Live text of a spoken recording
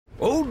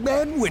Old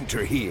Man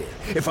Winter here.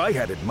 If I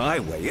had it my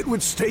way, it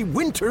would stay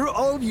winter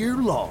all year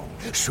long.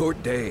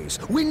 Short days,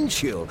 wind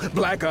chill,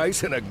 black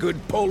ice, and a good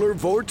polar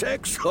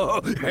vortex.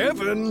 Oh,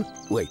 heaven!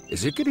 Wait,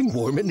 is it getting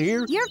warm in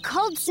here? Your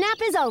cold snap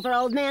is over,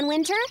 Old Man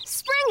Winter.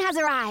 Spring has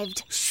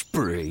arrived.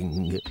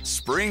 Spring.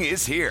 Spring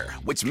is here,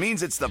 which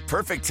means it's the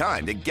perfect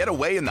time to get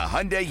away in the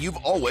Hyundai you've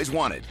always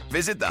wanted.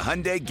 Visit the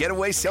Hyundai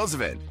Getaway Sales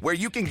Event, where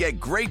you can get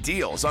great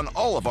deals on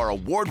all of our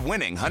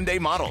award-winning Hyundai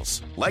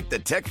models, like the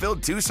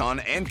tech-filled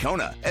Tucson and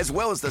Kona, as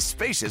well as the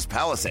spacious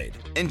Palisade.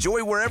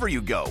 Enjoy wherever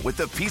you go with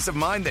the peace of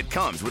mind that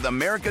comes with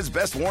America's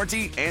best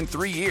warranty and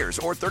 3 years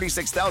or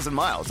 36,000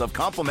 miles of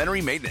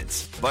complimentary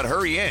maintenance. But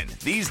hurry in,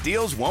 these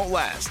deals won't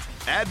last.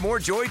 Add more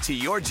joy to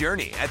your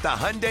journey at the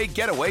Hyundai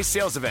Getaway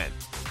Sales Event.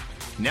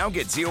 Now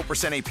get 0%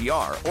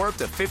 APR or up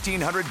to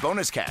 $1,500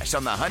 bonus cash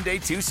on the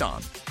Hyundai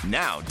Tucson.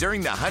 Now,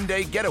 during the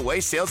Hyundai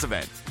Getaway Sales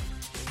Event.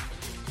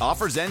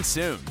 Offers end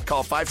soon.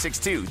 Call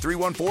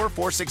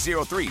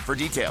 562-314-4603 for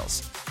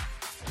details.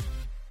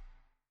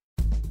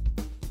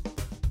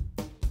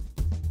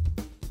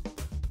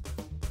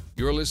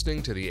 You're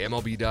listening to the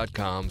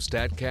MLB.com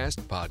StatCast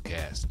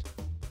podcast.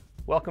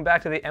 Welcome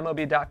back to the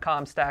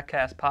MLB.com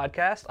StatCast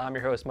podcast. I'm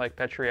your host, Mike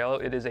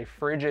Petriello. It is a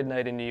frigid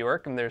night in New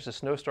York, and there's a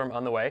snowstorm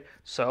on the way,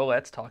 so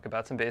let's talk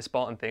about some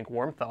baseball and think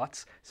warm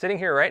thoughts. Sitting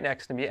here right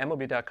next to me,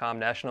 MLB.com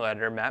national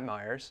editor Matt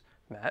Myers.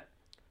 Matt,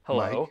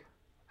 hello. Mike.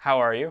 How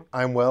are you?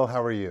 I'm well.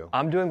 How are you?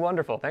 I'm doing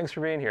wonderful. Thanks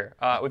for being here.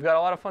 We've got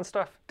a lot of fun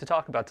stuff to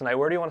talk about tonight.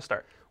 Where do you want to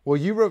start? Well,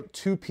 you wrote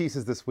two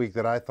pieces this week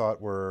that I thought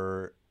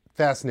were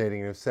fascinating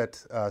and have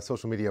set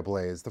social media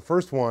ablaze. The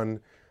first one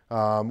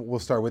we'll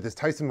start with is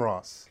Tyson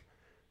Ross,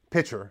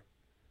 pitcher,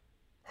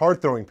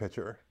 hard-throwing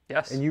pitcher.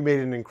 Yes. And you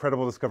made an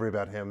incredible discovery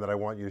about him that I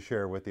want you to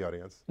share with the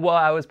audience. Well,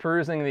 I was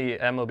perusing the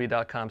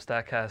MLB.com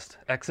StatCast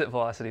exit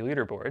velocity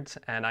leaderboards,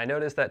 and I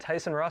noticed that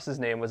Tyson Ross's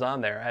name was on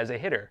there as a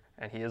hitter,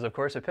 and he is, of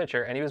course, a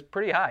pitcher, and he was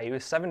pretty high. He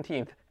was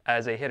 17th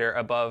as a hitter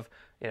above,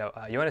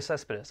 Yoenis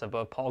Cespedes,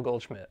 above Paul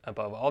Goldschmidt,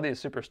 above all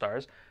these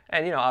superstars.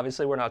 And,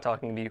 obviously we're not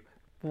talking the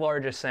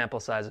largest sample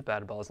size of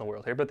batted balls in the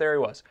world here, but there he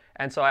was.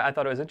 And so I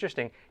thought it was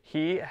interesting.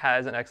 He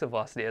has an exit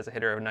velocity as a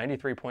hitter of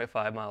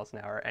 93.5 miles an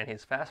hour, and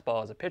his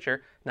fastball as a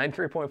pitcher,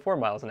 93.4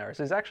 miles an hour.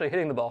 So he's actually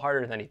hitting the ball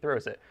harder than he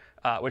throws it,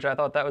 which I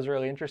thought that was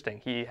really interesting.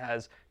 He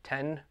has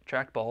 10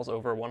 tracked balls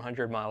over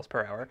 100 miles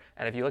per hour,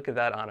 and if you look at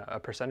that on a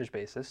percentage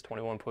basis,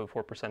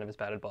 21.4% of his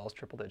batted balls,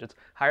 triple digits,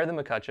 higher than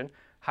McCutchen,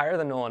 higher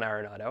than Nolan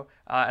Arenado,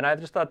 and I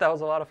just thought that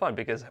was a lot of fun,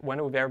 because when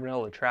have we ever been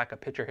able to track a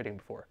pitcher hitting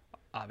before?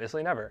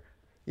 Obviously never.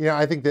 Yeah,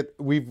 I think that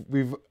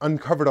we've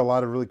uncovered a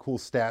lot of really cool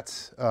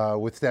stats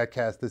with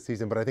StatCast this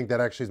season, but I think that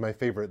actually is my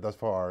favorite thus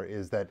far.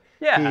 Is that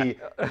he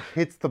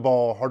hits the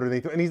ball harder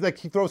than and he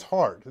throws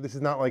hard. This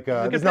is not like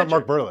this is not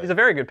Mark Buehrle. He's a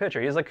very good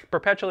pitcher. He's like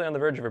perpetually on the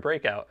verge of a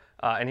breakout,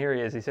 and here he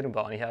is. He's hitting the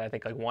ball, and he had I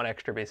think like one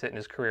extra base hit in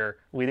his career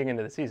leading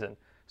into the season.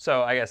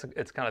 So I guess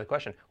it's kind of the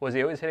question: was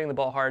he always hitting the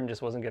ball hard and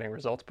just wasn't getting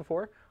results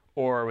before?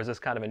 Or was this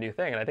kind of a new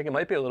thing? And I think it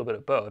might be a little bit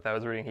of both. I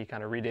was reading he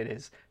kind of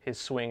redid his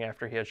swing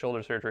after he had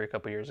shoulder surgery a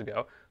couple years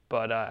ago.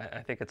 But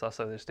I think it's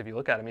also just, if you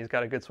look at him, he's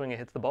got a good swing and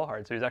hits the ball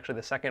hard. So he's actually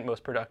the second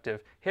most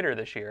productive hitter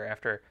this year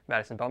after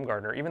Madison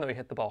Bumgarner, even though he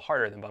hit the ball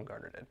harder than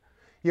Bumgarner did.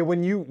 Yeah,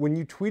 when you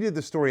tweeted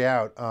the story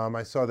out,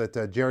 I saw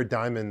that Jared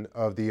Diamond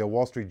of the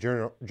Wall Street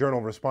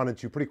Journal responded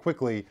to you pretty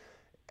quickly.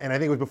 And I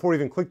think it was before he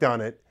even clicked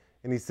on it.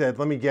 And he said,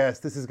 let me guess,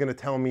 this is going to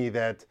tell me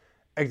that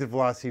exit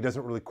velocity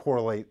doesn't really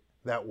correlate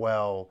that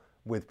well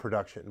with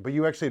production. But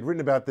you actually had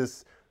written about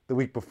this the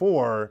week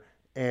before,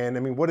 and I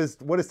mean, what does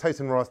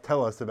Tyson Ross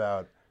tell us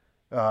about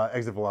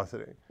exit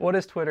velocity? What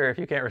is Twitter if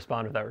you can't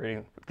respond without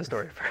reading the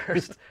story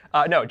first?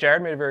 No,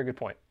 Jared made a very good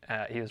point.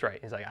 He was right.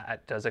 He's like,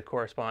 does it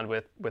correspond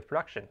with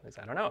production? He's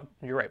like, I don't know.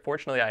 You're right.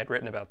 Fortunately, I had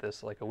written about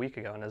this like a week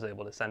ago, and I was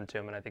able to send it to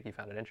him, and I think he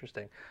found it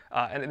interesting.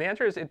 And the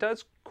answer is it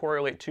does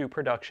correlate to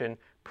production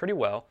pretty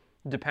well,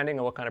 depending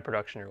on what kind of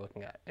production you're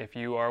looking at. If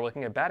you are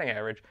looking at batting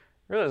average,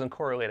 really doesn't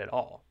correlate at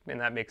all. And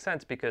that makes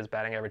sense because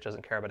batting average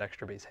doesn't care about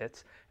extra base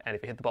hits. And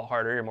if you hit the ball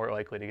harder, you're more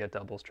likely to get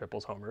doubles,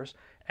 triples, homers.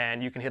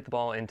 And you can hit the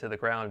ball into the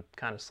ground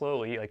kind of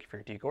slowly, like if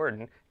you're D.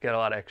 Gordon, get a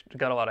lot of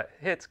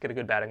hits, get a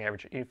good batting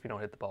average if you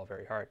don't hit the ball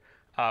very hard.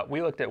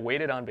 We looked at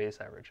weighted on-base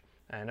average.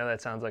 And I know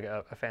that sounds like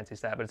a fancy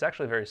stat, but it's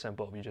actually very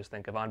simple if you just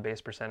think of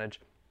on-base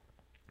percentage.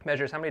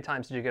 Measures how many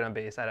times did you get on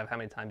base out of how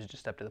many times did you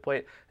step to the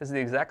plate. This is the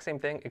exact same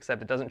thing, except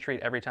it doesn't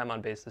treat every time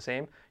on base the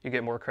same. You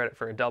get more credit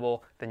for a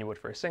double than you would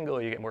for a single.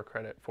 You get much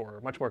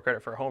more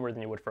credit for a homer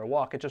than you would for a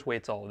walk. It just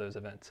weights all of those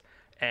events.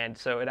 And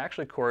so it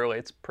actually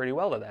correlates pretty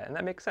well to that. And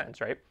that makes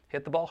sense, right?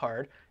 Hit the ball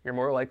hard. You're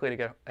more likely to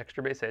get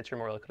extra base hits. You're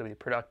more likely to be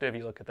productive.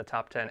 You look at the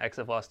top 10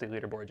 exit velocity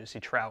leaderboards. You see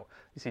Trout.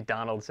 You see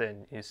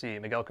Donaldson. You see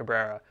Miguel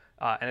Cabrera.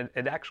 And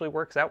it actually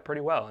works out pretty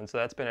well. And so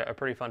that's been a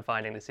pretty fun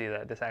finding to see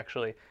that this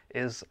actually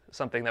is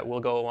something that will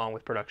go along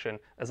with production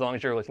as long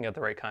as you're looking at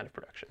the right kind of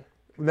production.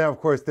 Now, of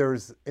course,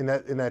 there's in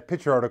that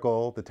pitcher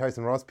article, the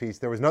Tyson Ross piece,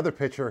 there was another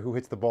pitcher who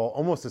hits the ball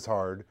almost as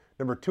hard,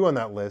 number 2 on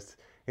that list,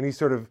 and he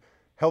sort of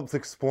helps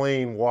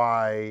explain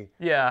why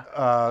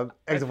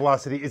exit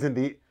velocity isn't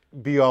the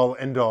be-all,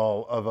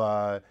 end-all of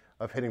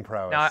of hitting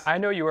prowess. Now, I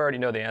know you already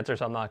know the answer,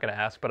 so I'm not going to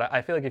ask, but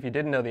I feel like if you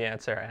didn't know the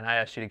answer and I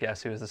asked you to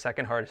guess who is the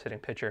second hardest hitting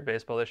pitcher in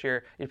baseball this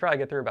year, you'd probably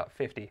get through about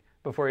 50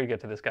 before you get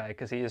to this guy,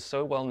 because he is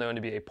so well known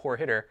to be a poor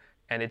hitter,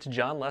 and it's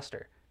Jon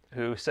Lester,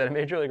 who set a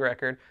major league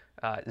record,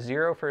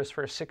 0 for his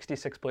first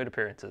 66 plate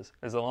appearances.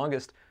 It's the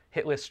longest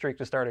hitless streak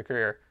to start a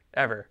career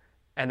ever.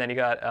 And then he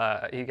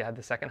had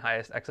the second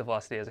highest exit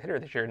velocity as a hitter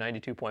this year,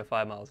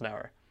 92.5 miles an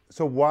hour.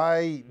 So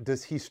why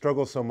does he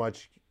struggle so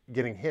much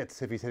getting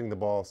hits if he's hitting the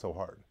ball so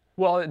hard?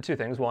 Well, two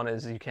things. One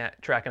is you can't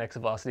track an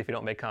exit velocity if you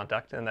don't make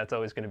contact, and that's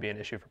always going to be an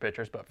issue for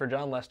pitchers. But for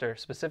Jon Lester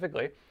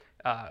specifically,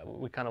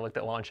 we kind of looked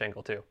at launch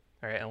angle too.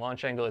 All right, and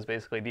launch angle is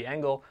basically the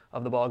angle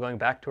of the ball going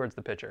back towards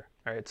the pitcher.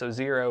 All right, so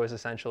 0 is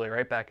essentially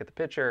right back at the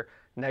pitcher.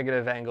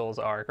 Negative angles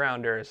are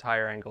grounders.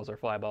 Higher angles are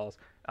fly balls.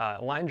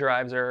 Line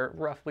drives are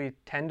roughly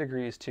 10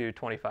 degrees to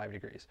 25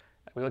 degrees.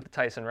 We looked at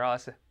Tyson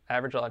Ross,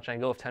 average launch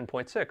angle of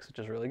 10.6, which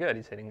is really good.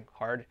 He's hitting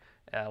hard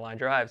line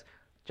drives.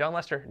 Jon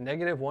Lester,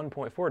 negative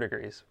 1.4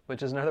 degrees,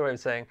 which is another way of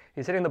saying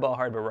he's hitting the ball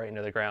hard but right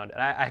into the ground.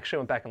 And I actually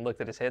went back and looked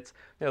at his hits.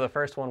 The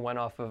first one went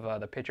off of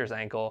the pitcher's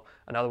ankle.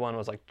 Another one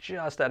was like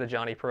just out of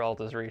Johnny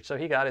Peralta's reach. So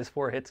he got his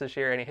 4 hits this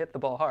year, and he hit the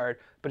ball hard,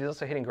 but he's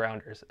also hitting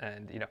grounders.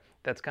 And,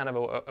 that's kind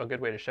of a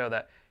good way to show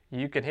that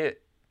you can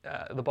hit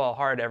the ball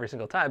hard every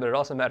single time, but it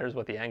also matters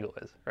what the angle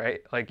is,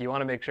 right? Like you want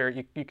to make sure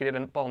you can hit a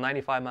ball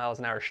 95 miles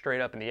an hour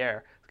straight up in the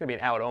air. It's going to be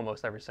an out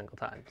almost every single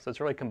time. So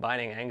it's really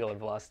combining angle and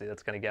velocity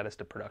that's going to get us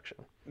to production.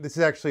 This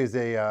is actually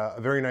a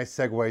very nice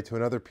segue to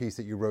another piece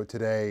that you wrote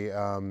today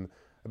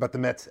about the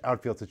Mets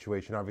outfield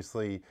situation.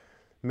 Obviously,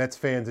 Mets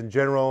fans in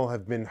general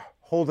have been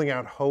holding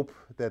out hope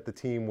that the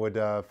team would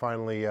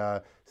finally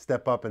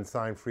step up and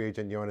sign free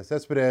agent Yoenis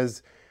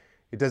Cespedes.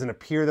 It doesn't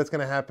appear that's going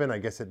to happen. I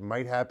guess it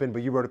might happen,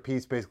 but you wrote a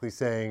piece basically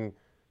saying,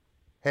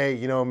 hey,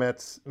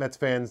 Mets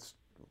fans,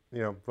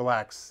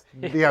 relax.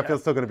 The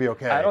outfield's still going to be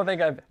okay. I don't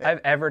think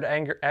I've ever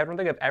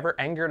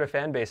angered a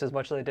fan base as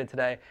much as I did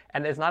today.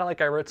 And it's not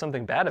like I wrote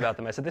something bad about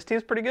them. I said, this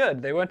team's pretty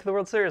good. They went to the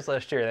World Series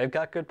last year. They've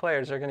got good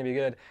players. They're going to be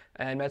good.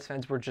 And Mets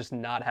fans were just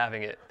not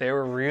having it. They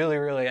were really,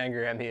 really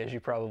angry at me, as you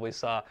probably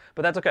saw.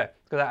 But that's okay,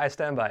 because I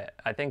stand by it.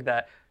 I think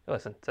that,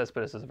 listen,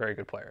 Cespedes is a very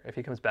good player. If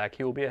he comes back,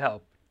 he will be a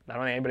help. I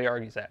don't think anybody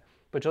argues that.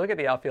 But you look at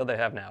the outfield they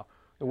have now.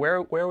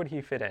 Where would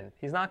he fit in?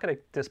 He's not going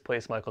to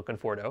displace Michael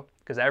Conforto,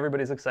 because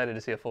everybody's excited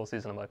to see a full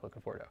season of Michael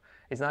Conforto.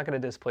 He's not going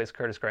to displace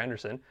Curtis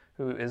Granderson,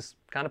 who is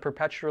kind of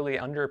perpetually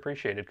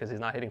underappreciated because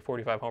he's not hitting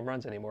 45 home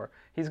runs anymore.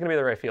 He's going to be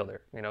the right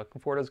fielder.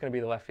 Conforto's going to be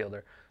the left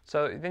fielder.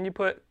 So then you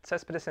put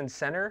Cespedes in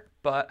center,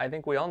 but I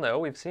think we all know,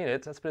 we've seen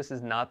it, Cespedes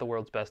is not the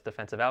world's best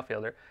defensive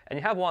outfielder. And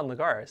you have Juan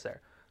Lagares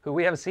there, who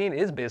we have seen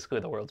is basically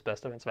the world's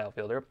best defensive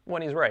outfielder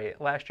when he's right.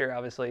 Last year,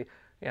 obviously,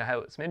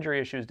 had some injury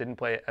issues, didn't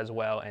play as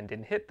well, and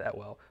didn't hit that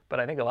well. But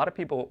I think a lot of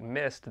people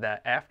missed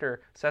that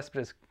after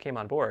Cespedes came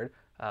on board,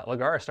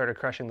 Lagares started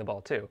crushing the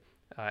ball too.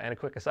 And a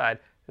quick aside,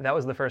 that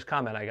was the first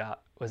comment I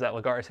got, was that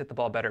Lagares hit the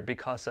ball better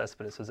because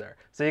Cespedes was there.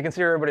 So you can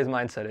see where everybody's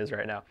mindset is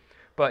right now.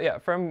 But yeah,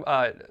 from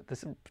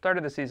the start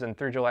of the season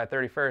through July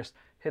 31st,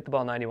 hit the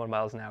ball 91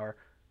 miles an hour.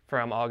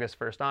 From August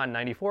 1st on,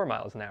 94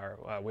 miles an hour.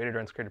 Weighted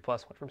runs created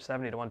plus went from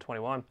 70 to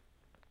 121.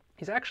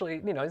 He's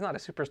actually, he's not a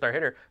superstar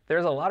hitter.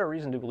 There's a lot of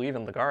reason to believe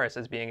in Lagares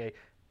as being a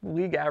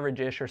league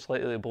average-ish or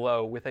slightly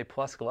below with a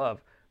plus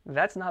glove.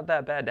 That's not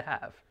that bad to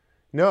have.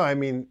 No, I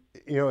mean,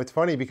 it's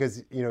funny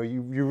because,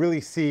 you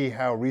really see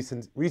how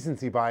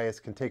recency bias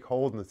can take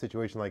hold in a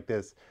situation like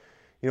this.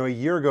 A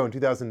year ago in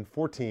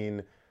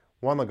 2014,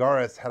 Juan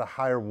Lagares had a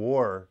higher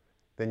WAR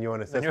than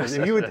Yoenis Cespedes.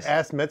 If you had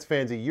asked Mets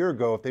fans a year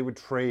ago if they would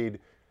trade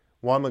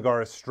Juan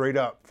Lagares straight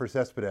up for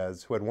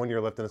Cespedes, who had 1 year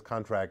left in his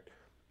contract,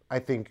 I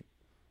think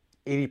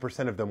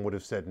 80% of them would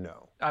have said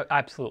no.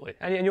 Absolutely.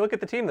 And you look at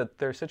the team that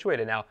they're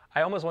situated now,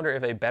 I almost wonder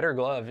if a better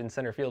glove in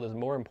center field is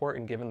more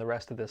important given the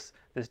rest of this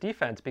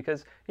defense,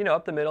 because,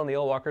 up the middle,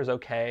 Neil Walker's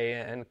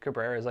okay, and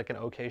Cabrera is like an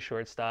okay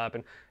shortstop,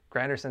 and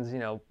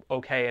Granderson's,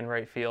 okay in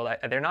right field.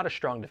 They're not a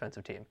strong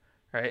defensive team,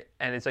 right?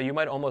 And so you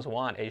might almost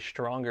want a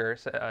stronger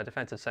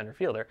defensive center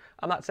fielder.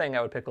 I'm not saying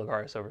I would pick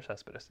Lagares over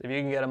Cespedes. If you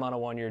can get him on a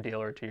 1-year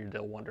deal or a 2-year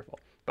deal, wonderful.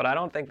 But I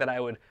don't think that I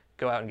would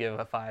go out and give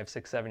a 5,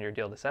 6, 7-year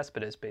deal to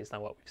Cespedes based on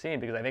what we've seen,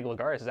 because I think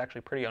Lagares is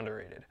actually pretty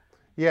underrated.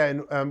 Yeah,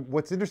 and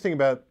what's interesting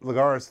about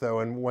Lagares, though,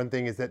 and one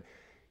thing is that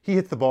he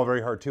hits the ball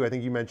very hard, too. I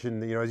think you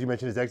mentioned, as you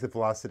mentioned, his exit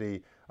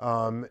velocity.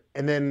 And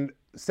then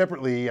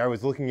separately, I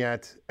was looking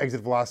at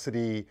exit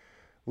velocity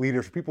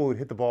leaders, people who would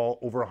hit the ball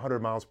over 100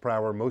 miles per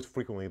hour most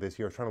frequently this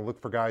year. I was trying to look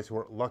for guys who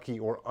are lucky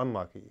or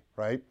unlucky,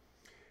 right?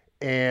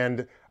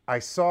 And I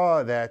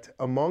saw that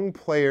among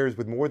players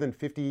with more than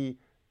 50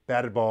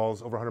 batted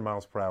balls over 100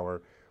 miles per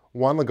hour,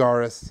 Juan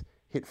Lagares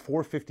hit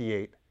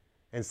 458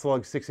 and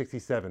slugged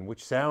 667,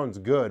 which sounds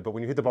good, but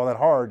when you hit the ball that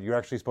hard, you're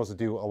actually supposed to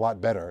do a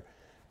lot better.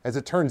 As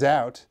it turns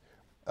out,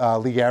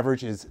 league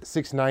average is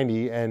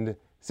 619 and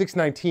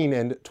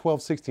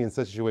 1260 in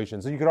such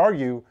situations. So you could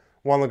argue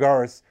Juan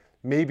Lagares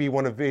may be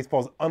one of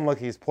baseball's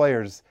unluckiest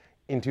players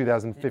in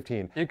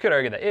 2015. You could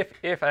argue that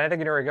if I think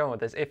you know where you're going with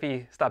this, if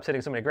he stops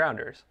hitting so many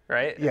grounders,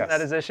 right? Yes. Isn't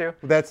that his issue?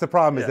 That's the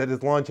problem, is that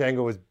his launch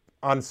angle was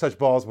on such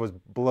balls was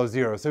below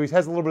zero. So he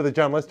has a little bit of the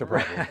John Lester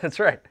problem. That's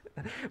right.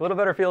 A little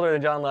better fielder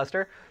than John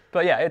Lester.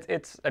 But yeah,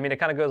 I mean, it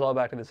kind of goes all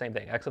back to the same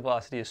thing. Exit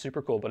velocity is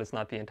super cool, but it's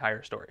not the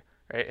entire story,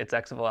 right? It's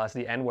exit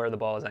velocity and where the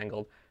ball is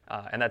angled.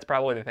 And that's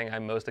probably the thing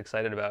I'm most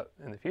excited about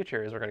in the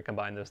future is we're going to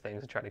combine those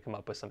things and try to come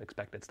up with some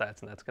expected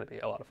stats, and that's going to be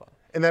a lot of fun.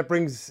 And that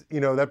brings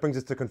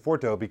us to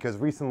Conforto, because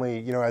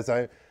recently,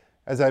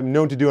 as I'm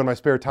known to do in my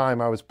spare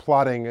time, I was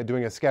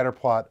doing a scatter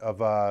plot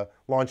of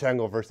launch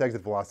angle versus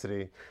exit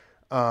velocity.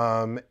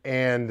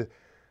 And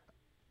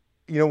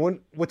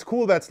what's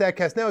cool about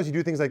StatCast now is you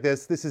do things like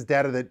this. This is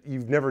data that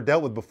you've never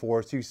dealt with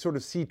before, so you sort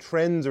of see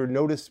trends or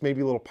notice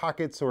maybe little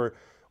pockets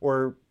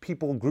or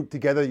people grouped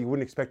together you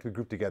wouldn't expect to be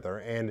grouped together.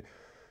 And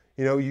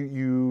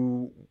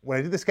when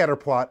I did the scatter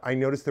plot, I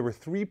noticed there were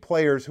 3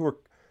 players who were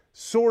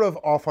sort of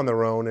off on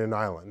their own in an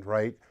island,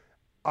 right?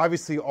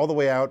 Obviously, all the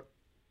way out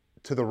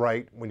to the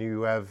right, when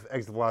you have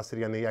exit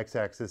velocity on the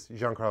x-axis,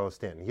 Giancarlo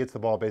Stanton. He hits the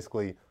ball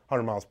basically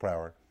 100 miles per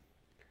hour.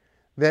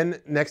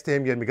 Then next to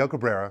him, you had Miguel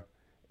Cabrera.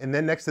 And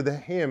then next to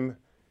him,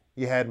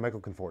 you had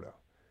Michael Conforto.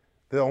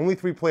 The only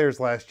 3 players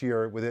last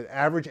year with an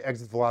average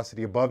exit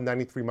velocity above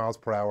 93 miles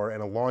per hour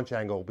and a launch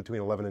angle between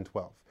 11 and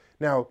 12.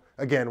 Now,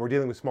 again, we're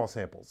dealing with small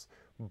samples.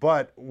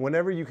 But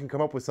whenever you can come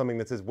up with something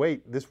that says,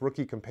 wait, this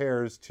rookie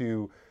compares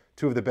to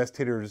 2 of the best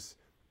hitters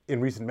in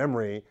recent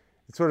memory,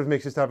 it sort of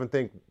makes you stop and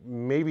think,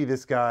 maybe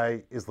this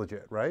guy is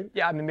legit, right?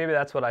 Yeah, I mean, maybe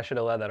that's what I should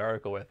have led that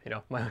article with.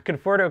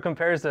 Conforto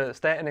compares to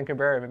Stanton and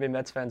Cabrera. Maybe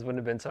Mets fans wouldn't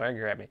have been so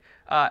angry at me.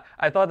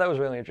 I thought that was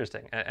really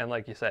interesting. And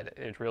like you said,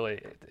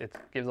 it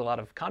gives a lot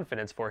of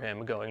confidence for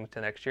him going to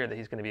next year that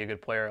he's going to be a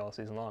good player all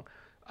season long.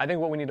 I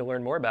think what we need to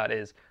learn more about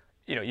is,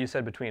 you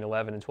said between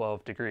 11 and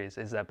 12 degrees.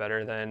 Is that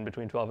better than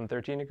between 12 and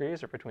 13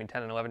 degrees or between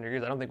 10 and 11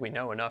 degrees? I don't think we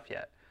know enough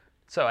yet.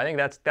 So I think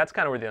that's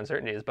kind of where the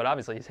uncertainty is. But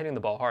obviously, he's hitting the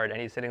ball hard and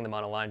he's hitting them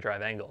on a line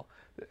drive angle.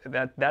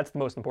 That's the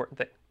most important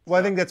thing. Well,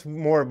 I think that's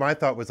more my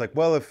thought was like,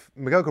 well, if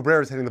Miguel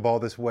Cabrera is hitting the ball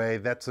this way,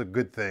 that's a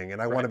good thing.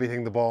 And I want to be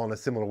hitting the ball in a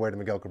similar way to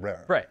Miguel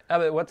Cabrera. Right.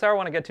 What I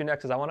want to get to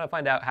next is I want to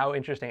find out how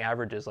interesting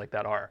averages like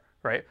that are,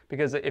 right?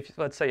 Because if,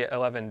 let's say,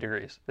 11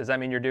 degrees, does that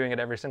mean you're doing it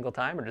every single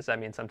time? Or does that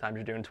mean sometimes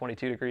you're doing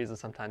 22 degrees and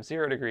sometimes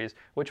 0 degrees?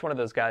 Which one of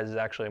those guys is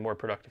actually a more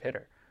productive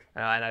hitter?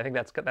 And I think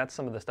that's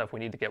some of the stuff we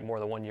need to get more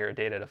than 1 year of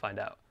data to find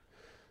out.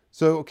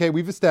 So, okay,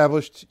 we've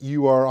established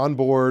you are on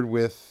board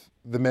with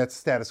the Mets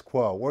status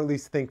quo, or at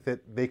least think that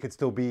they could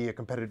still be a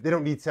competitive. They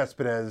don't need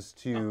Cespedes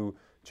to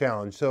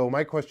challenge. So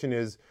my question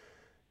is,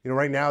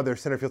 right now their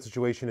center field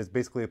situation is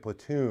basically a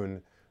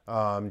platoon.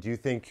 Do you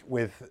think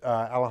with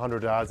Alejandro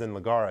Diaz and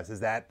Lagares, is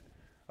that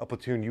a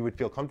platoon you would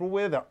feel comfortable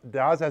with?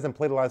 Diaz hasn't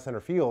played a lot of center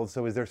field,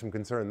 so is there some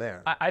concern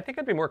there? I think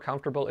I'd be more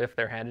comfortable if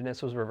their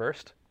handedness was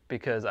reversed,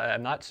 because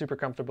I'm not super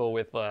comfortable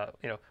with,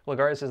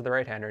 Lagares is the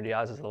right-hander and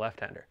Diaz is the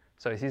left-hander.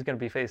 So he's going to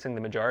be facing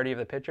the majority of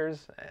the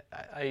pitchers.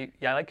 I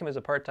like him as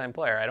a part-time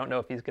player. I don't know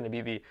if he's going to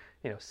be the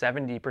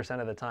 70%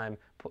 of the time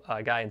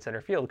guy in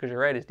center field, because you're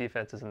right, his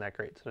defense isn't that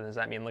great. So does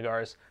that mean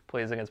Lagares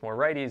plays against more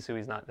righties who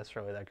he's not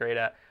necessarily that great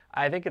at?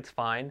 I think it's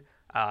fine.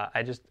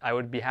 I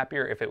would be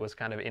happier if it was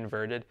kind of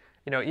inverted.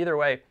 Either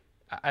way,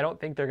 I don't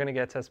think they're going to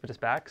get Cespedes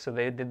back. So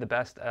they did the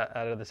best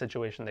out of the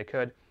situation they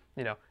could.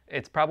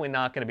 It's probably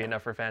not going to be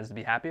enough for fans to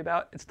be happy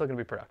about. It's still going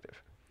to be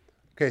productive.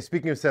 Okay,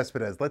 speaking of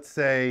Cespedes, let's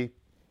say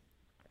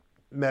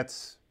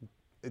Mets,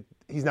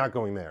 he's not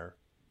going there.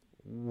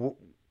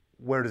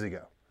 Where does he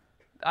go?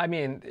 I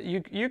mean,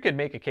 you could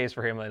make a case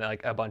for him in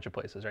like a bunch of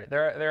places, right?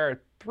 There are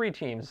 3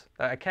 teams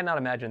that I cannot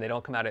imagine they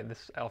don't come out of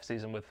this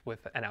offseason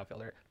with an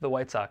outfielder. The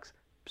White Sox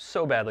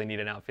so badly need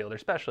an outfielder,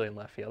 especially in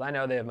left field. I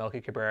know they have Melky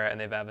Cabrera and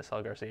they have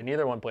Avisel Garcia.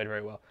 Neither one played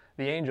very well.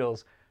 The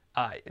Angels,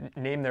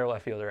 name their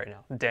left fielder right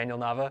now. Daniel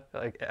Nava,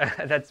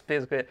 that's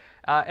basically it.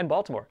 And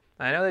Baltimore.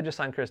 I know they just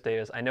signed Chris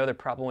Davis. I know they're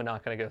probably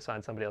not going to go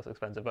sign somebody else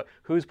expensive, but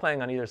who's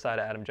playing on either side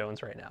of Adam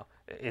Jones right now?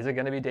 Is it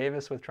going to be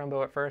Davis with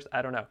Trumbo at first?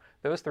 I don't know.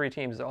 Those 3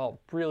 teams all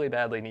really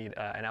badly need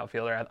an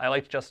outfielder. I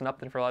liked Justin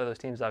Upton for a lot of those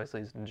teams. Obviously,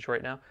 he's in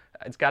Detroit now.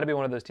 It's got to be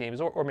one of those teams,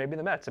 or maybe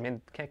the Mets. I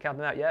mean, can't count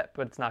them out yet,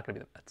 but it's not going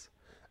to be the Mets.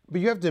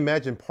 But you have to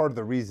imagine part of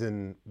the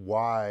reason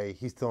why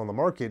he's still on the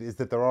market is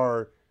that there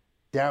are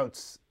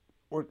doubts,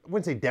 or I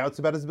wouldn't say doubts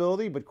about his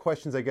ability, but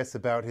questions, I guess,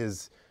 about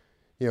his,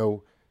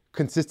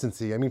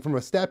 consistency. I mean, from a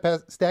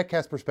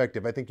StatCast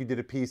perspective, I think you did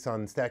a piece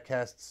on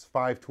StatCast's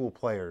 5 tool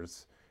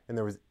players, and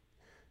it was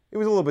a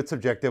little bit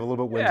subjective, a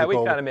little bit whimsical.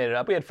 Yeah, we kind of made it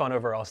up. We had fun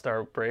over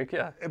All-Star break,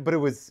 yeah. But there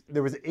was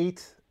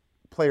 8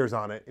 players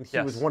on it, and he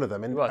was one of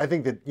them. And I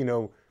think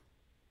that,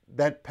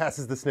 that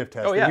passes the sniff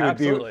test. Oh, yeah,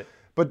 absolutely.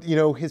 But,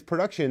 his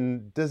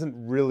production doesn't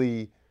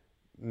really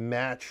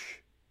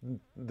match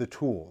the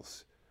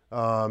tools.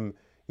 If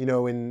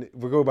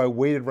we go by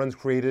weighted runs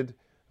created,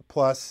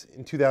 plus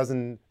in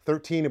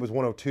 2013 it was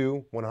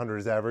 102, 100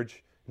 is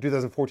average. In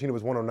 2014 it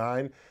was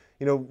 109.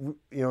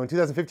 In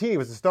 2015 he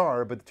was a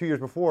star, but the 2 years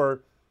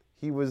before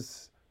he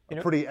was a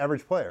pretty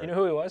average player. You know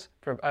who he was?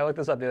 I looked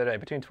this up the other day.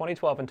 Between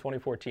 2012 and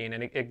 2014,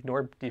 and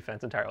ignored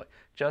defense entirely,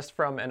 just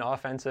from an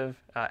offensive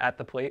at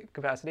the plate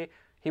capacity,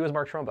 he was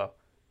Mark Trumbo.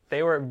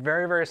 They were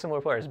very, very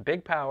similar players.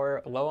 Big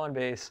power, low on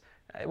base,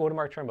 What did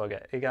Mark Trumbo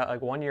get? He got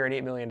like 1 year and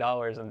 $8 million,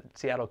 and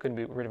Seattle couldn't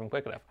be rid of him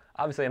quick enough.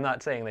 Obviously, I'm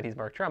not saying that he's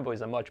Mark Trumbo.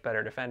 He's a much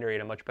better defender. He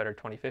had a much better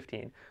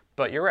 2015.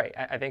 But you're right.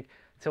 I think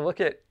to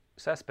look at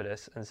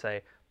Cespedes and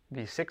say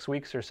the 6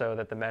 weeks or so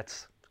that the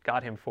Mets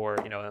got him for,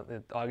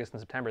 August and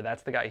September,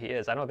 that's the guy he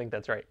is. I don't think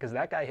that's right, because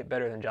that guy hit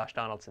better than Josh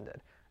Donaldson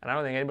did. And I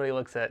don't think anybody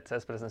looks at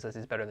Cespedes and says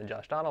he's better than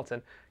Josh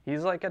Donaldson.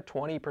 He's like a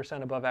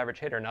 20% above average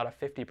hitter, not a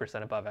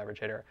 50% above average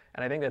hitter.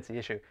 And I think that's the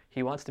issue.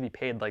 He wants to be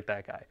paid like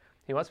that guy.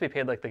 He wants to be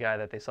paid like the guy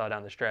that they saw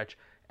down the stretch.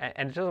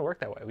 And it doesn't work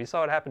that way. We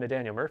saw what happened to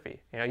Daniel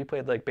Murphy. He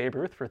played like Babe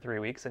Ruth for 3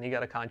 weeks, and he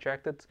got a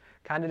contract that's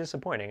kind of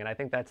disappointing. And I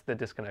think that's the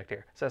disconnect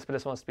here.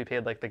 Cespedes wants to be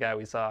paid like the guy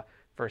we saw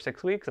for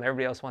 6 weeks, and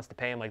everybody else wants to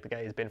pay him like the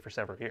guy he's been for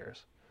several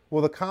years.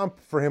 Well, the comp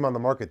for him on the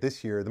market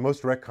this year, the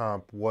most direct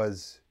comp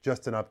was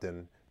Justin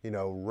Upton.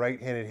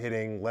 Right-handed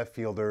hitting, left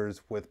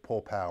fielders with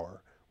pull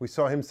power. We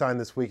saw him sign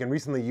this week, and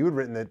recently you had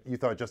written that you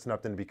thought Justin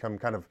Upton had become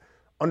kind of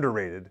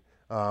underrated,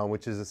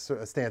 which is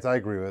a stance I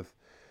agree with.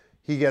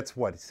 He gets,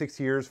 6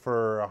 years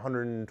for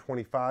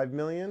 $125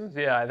 million?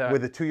 Yeah,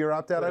 with a 2-year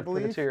opt-out, I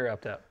believe? With a 2-year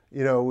opt-out.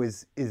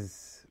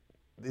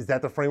 Is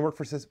that the framework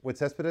for what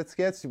Cespedes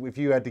gets? If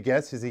you had to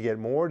guess, does he get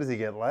more? Does he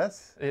get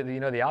less?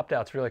 The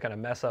opt-outs really kind of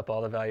mess up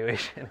all the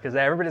valuation, because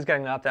everybody's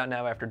getting an opt-out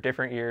now after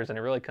different years, and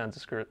it really kind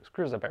of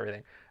screws up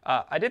everything.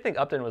 I did think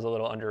Upton was a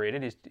little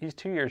underrated. He's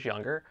 2 years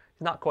younger.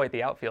 He's not quite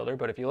the outfielder,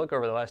 but if you look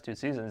over the last 2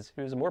 seasons,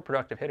 he was a more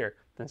productive hitter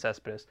than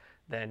Cespedes,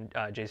 than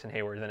Jason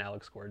Hayward, than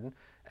Alex Gordon.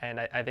 And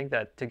I think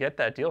that to get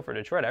that deal for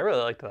Detroit, I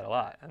really liked that a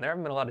lot. And there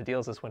haven't been a lot of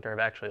deals this winter I've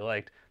actually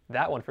liked.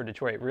 That one for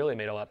Detroit really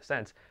made a lot of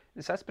sense.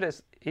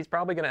 Cespedes, he's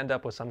probably going to end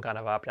up with some kind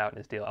of opt-out in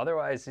his deal.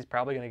 Otherwise, he's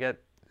probably going to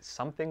get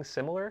something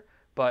similar.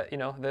 But,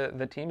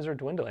 the teams are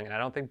dwindling, and I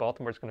don't think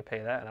Baltimore's going to pay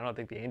that, and I don't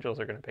think the Angels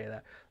are going to pay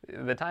that.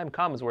 The time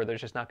comes where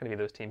there's just not going to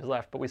be those teams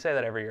left. But we say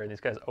that every year, and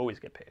these guys always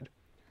get paid.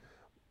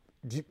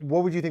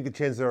 What would you think the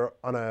chances are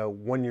on a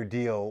 1-year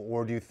deal,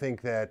 or do you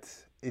think that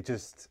it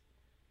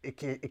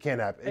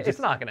can't happen? It's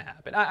not going to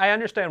happen. I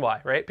understand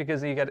why, right?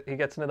 Because he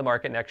gets into the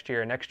market next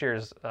year. Next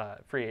year's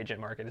free agent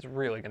market is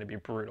really going to be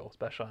brutal,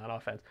 especially on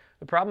offense.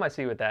 The problem I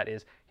see with that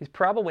is he's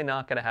probably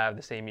not going to have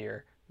the same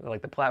year,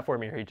 like the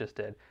platform year he just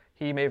did.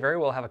 He may very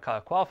well have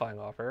a qualifying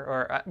offer,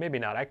 or maybe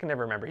not. I can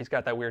never remember. He's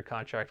got that weird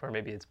contract where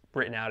maybe it's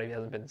written out if he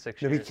hasn't been in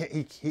 6 years. No,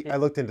 he can't. I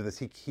looked into this.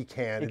 He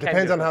can. It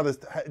depends on how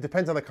it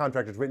depends on the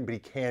contract is written, but he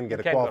can get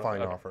a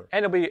qualifying offer.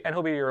 And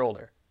he'll be a year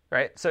older.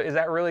 Right? So is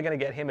that really going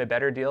to get him a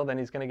better deal than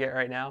he's going to get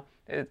right now?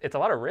 It's a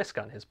lot of risk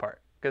on his part,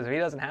 because if he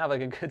doesn't have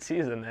like a good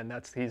season, then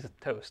he's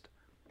toast.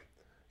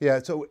 Yeah.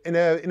 So in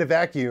a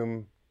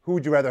vacuum, who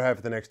would you rather have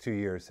for the next 2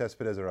 years,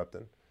 Cespedes or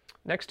Upton?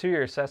 Next 2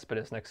 years,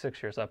 Cespedes. Next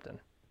 6 years, Upton.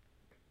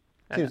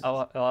 And a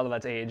lot of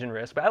that's age and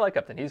risk, but I like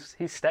Upton. He's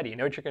steady. You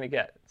know what you're going to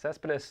get.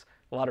 Cespedes,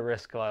 a lot of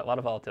risk, a lot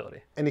of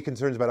volatility. Any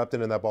concerns about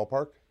Upton in that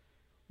ballpark?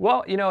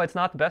 Well, it's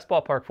not the best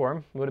ballpark for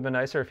him. It would have been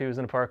nicer if he was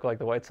in a park like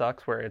the White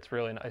Sox, where it's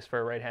really nice for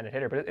a right-handed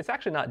hitter. But it's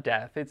actually not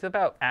death. It's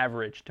about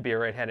average to be a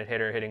right-handed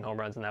hitter hitting home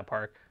runs in that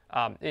park.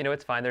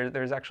 It's fine.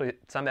 There's actually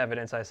some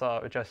evidence I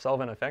saw with Jeff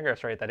Sullivan and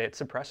Fangraphs, right, that it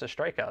suppresses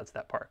strikeouts,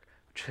 that park.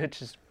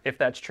 Which is, if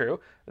that's true,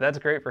 that's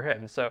great for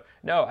him. So,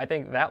 no, I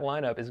think that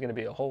lineup is going to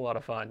be a whole lot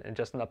of fun. And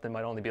Justin Upton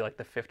might only be like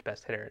the 5th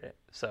best hitter in it.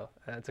 So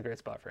that's a great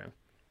spot for him.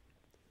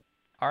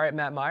 All right,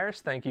 Matt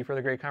Myers, thank you for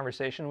the great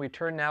conversation. We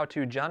turn now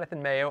to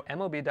Jonathan Mayo,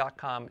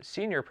 MLB.com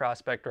senior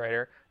prospect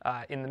writer.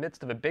 In the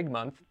midst of a big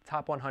month,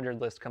 top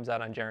 100 list comes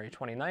out on January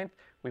 29th.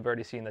 We've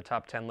already seen the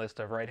top 10 list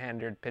of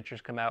right-handed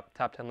pitchers come out,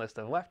 top 10 list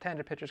of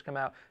left-handed pitchers come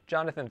out.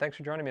 Jonathan, thanks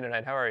for joining me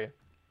tonight. How are you?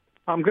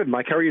 I'm good,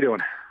 Mike. How are you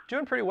doing?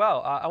 Doing pretty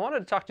well. I wanted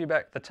to talk to you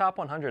about the top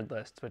 100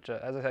 lists, which,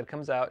 as I said,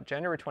 comes out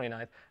January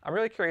 29th. I'm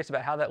really curious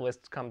about how that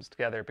list comes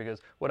together,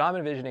 because what I'm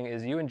envisioning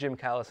is you and Jim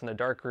Callis in a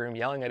dark room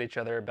yelling at each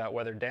other about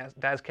whether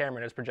Daz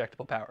Cameron has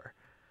projectable power.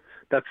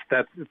 That's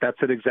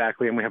it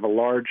exactly. And we have a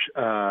large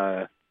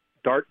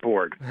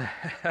dartboard,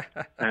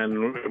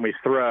 and we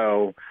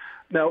throw.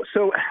 No,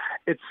 so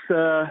it's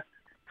kind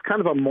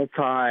of a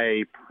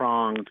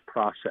multi-pronged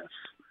process.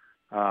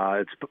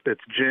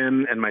 It's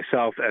Jim and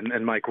myself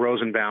and Mike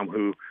Rosenbaum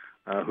who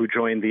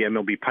joined the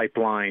MLB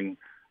pipeline,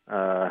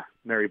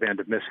 merry band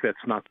of misfits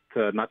not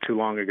too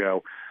long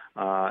ago,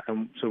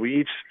 and so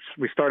we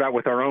start out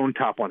with our own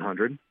top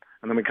 100,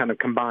 and then we kind of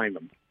combine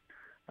them,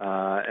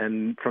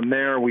 and from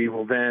there we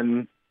will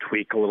then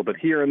tweak a little bit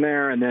here and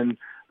there, and then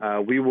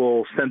we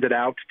will send it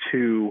out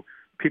to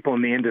people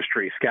in the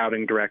industry,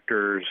 scouting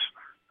directors,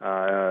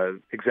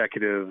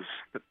 executives,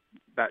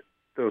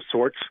 those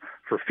sorts,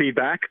 for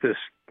feedback, to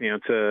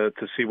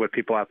see what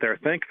people out there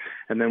think,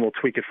 and then we'll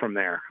tweak it from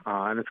there.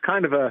 And it's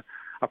kind of a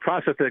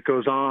process that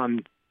goes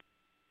on,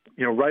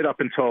 right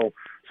up until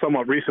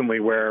somewhat recently,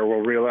 where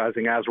we're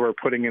realizing as we're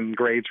putting in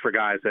grades for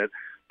guys that,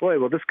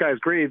 this guy's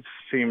grades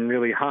seem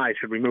really high.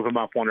 Should we move him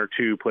up 1 or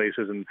 2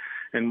 places?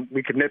 And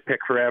we could nitpick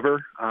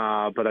forever,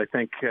 but I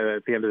think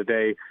at the end of the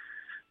day,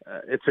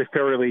 it's a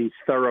fairly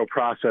thorough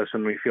process,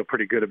 and we feel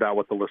pretty good about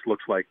what the list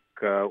looks like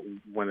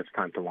when it's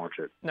time to launch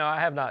it. No, I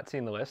have not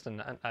seen the list,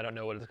 and I don't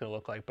know what it's going to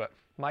look like. But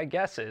my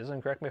guess is,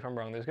 and correct me if I'm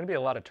wrong, there's going to be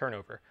a lot of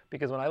turnover.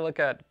 Because when I look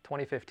at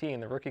 2015,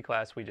 the rookie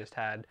class we just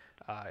had,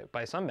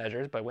 by some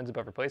measures, by wins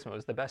above replacement,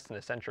 was the best in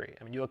a century.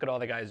 I mean, you look at all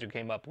the guys who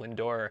came up,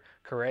 Lindor,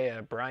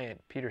 Correa,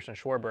 Bryant, Peterson,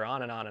 Schwarber,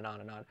 on and on and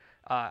on and on.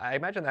 I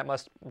imagine that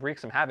must wreak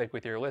some havoc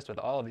with your list with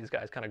all of these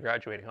guys kind of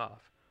graduating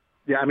off.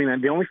 Yeah, I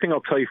mean, the only thing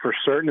I'll tell you for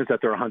certain is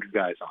that there are 100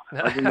 guys on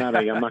it. Other than that,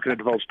 I'm not going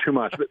to divulge too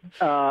much. But,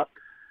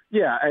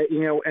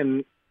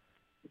 and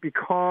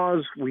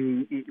because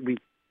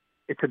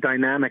it's a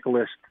dynamic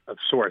list of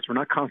sorts, we're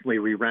not constantly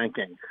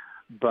re-ranking.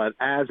 But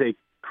as a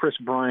Chris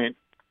Bryant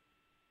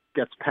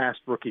gets past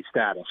rookie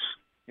status,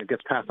 it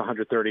gets past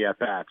 130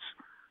 at-bats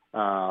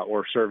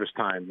or service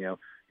time,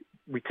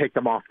 we take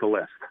them off the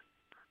list.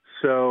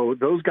 So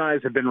those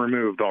guys have been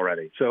removed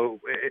already. So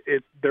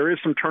there is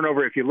some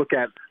turnover. If you look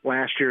at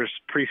last year's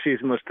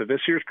preseason list to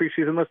this year's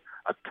preseason list,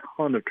 a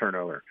ton of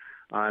turnover,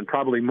 and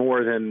probably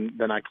more than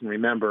I can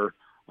remember.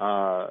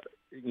 And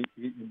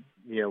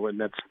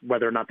that's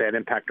whether or not they had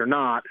impact or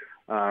not,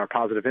 or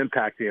positive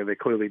impact. They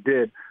clearly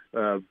did.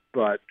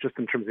 But just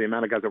in terms of the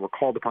amount of guys that were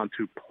called upon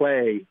to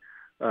play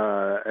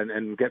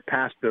and get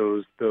past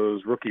those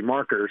rookie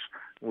markers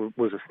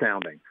was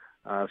astounding.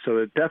 So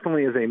it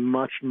definitely is a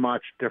much,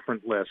 much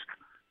different list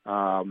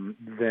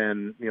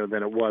than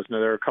it was. Now,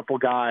 there are a couple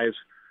guys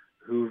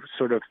who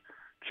sort of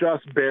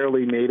just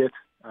barely made it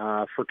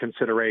for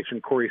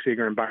consideration. Corey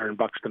Seager and Byron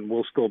Buxton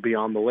will still be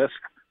on the list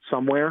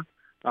somewhere.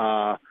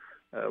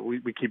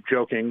 We keep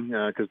joking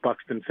because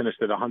Buxton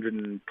finished at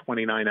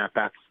 129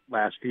 at-bats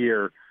last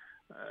year.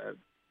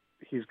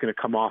 He's going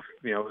to come off,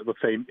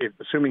 let's say,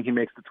 assuming he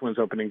makes the Twins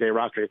opening day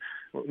roster,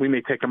 we may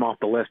take him off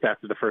the list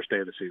after the first day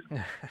of the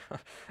season.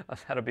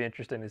 That'll be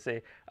interesting to see.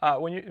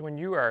 When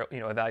you are,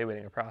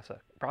 evaluating a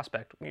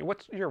prospect,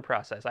 what's your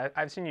process?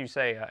 I've seen you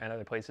say in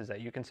other places that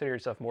you consider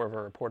yourself more of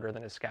a reporter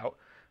than a scout.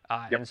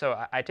 Yep. And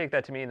so I take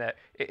that to mean that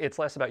it's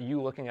less about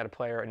you looking at a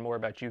player and more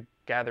about you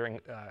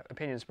gathering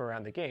opinions from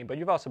around the game. But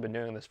you've also been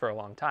doing this for a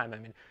long time. I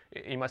mean,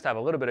 you must have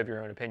a little bit of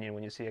your own opinion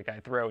when you see a guy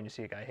throw and you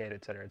see a guy hit,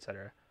 et cetera, et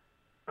cetera.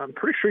 I'm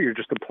pretty sure you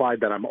just implied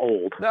that I'm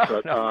old. No,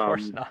 but, no, of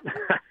course not.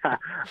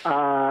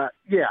 I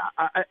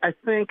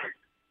think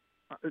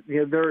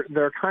there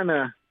are kind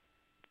of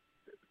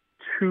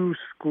two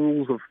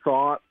schools of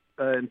thought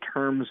in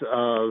terms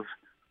of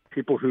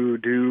people who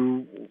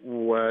do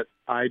what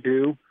I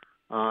do.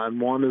 And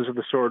one is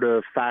the sort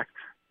of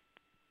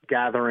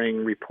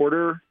fact-gathering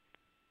reporter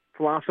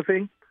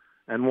philosophy,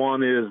 and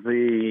one is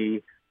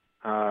the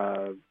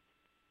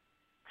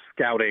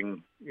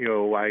scouting.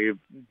 I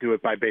do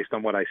it based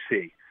on what I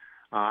see.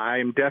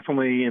 I'm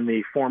definitely in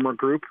the former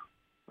group.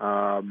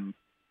 But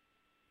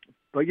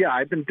yeah,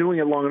 I've been doing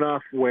it long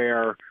enough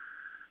where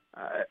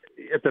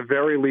at the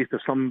very least,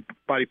 if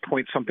somebody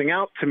points something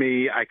out to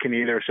me, I can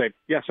either say,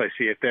 yes, I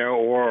see it there,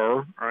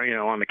 or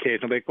on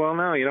occasion, I'll be like, well,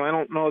 no, I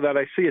don't know that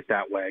I see it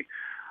that way.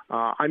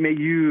 I may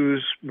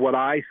use what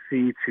I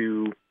see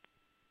to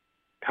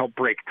help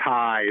break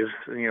ties,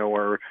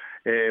 or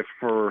if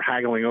we're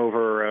haggling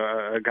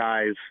over a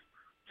guy's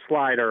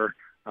slider,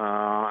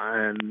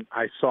 and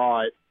I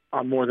saw it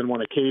on more than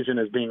one occasion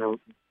as being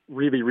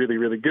really, really,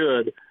 really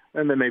good,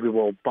 and then maybe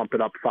we'll bump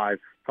it up five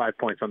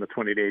points on the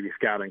 20 to 80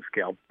 scouting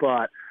scale.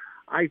 But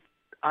I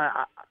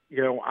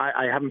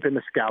haven't been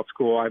to scout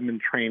school. I've been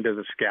trained as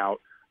a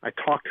scout. I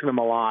talk to them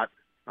a lot.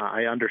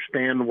 I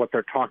understand what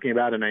they're talking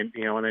about, and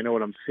I know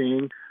what I'm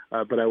seeing.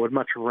 But I would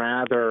much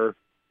rather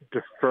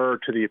defer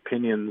to the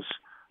opinions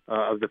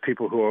of the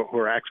people who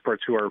are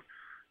experts, who are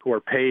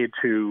paid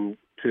to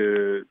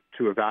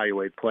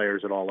evaluate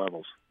players at all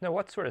levels. Now,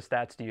 what sort of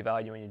stats do you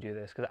value when you do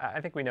this? Because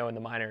I think we know in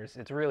the minors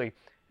it's really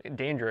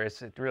dangerous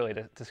to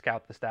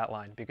scout the stat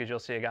line, because you'll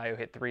see a guy who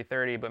hit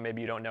 330, but maybe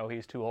you don't know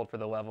he's too old for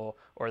the level,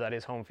 or that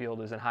his home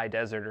field is in high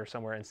desert or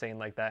somewhere insane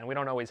like that. And we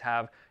don't always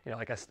have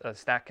like a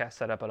StatCast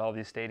set up at all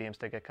these stadiums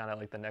to get kind of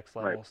like the next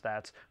level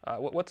stats.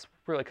 What's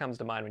really comes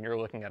to mind when you're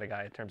looking at a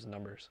guy in terms of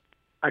numbers?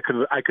 I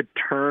could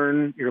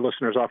turn your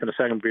listeners off in a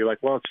second and be like,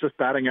 well, it's just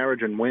batting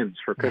average and wins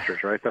for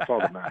pitchers, right? That's all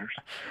that matters.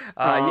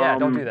 Yeah,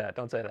 don't do that.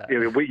 Don't say that.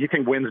 You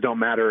think wins don't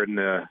matter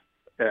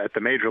at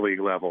the major league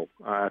level?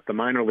 At the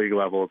minor league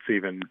level, it's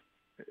even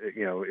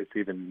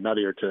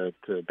nuttier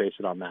to base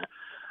it on that.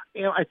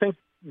 I think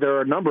there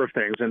are a number of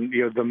things, and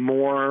the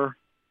more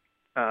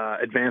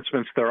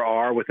advancements there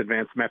are with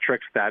advanced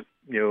metrics that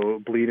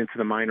bleed into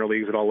the minor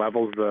leagues at all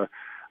levels, the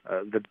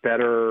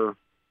better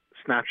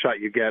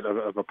snapshot you get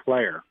of a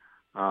player.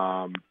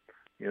 The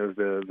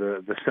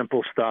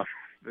simple stuff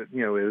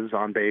is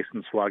on base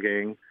and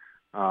slugging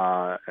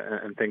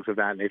and things of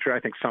that nature. I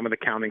think some of the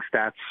counting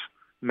stats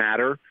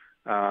matter,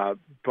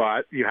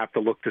 but you have to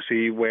look to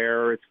see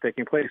where it's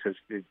taking place. As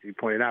you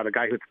pointed out, a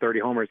guy who hits 30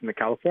 homers in the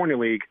California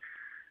League,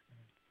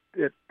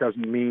 it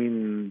doesn't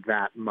mean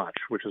that much,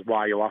 which is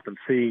why you'll often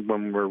see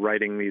when we're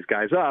writing these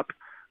guys up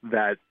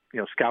that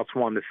scouts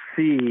want to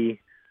see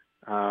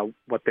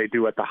what they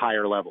do at the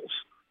higher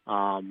levels.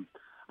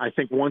 I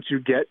think once you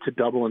get to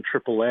double and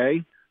triple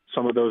A,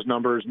 some of those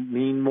numbers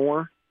mean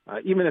more,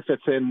 even if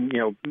it's in,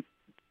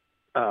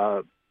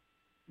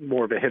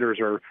 more of a hitters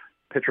or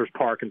pitchers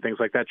park and things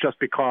like that, just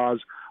because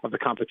of the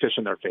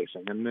competition they're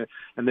facing.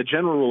 And the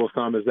general rule of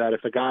thumb is that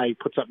if a guy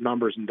puts up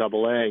numbers in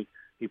double A,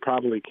 he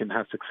probably can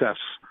have success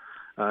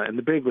in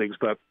the big leagues.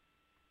 But,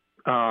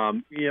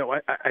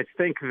 I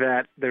think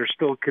that there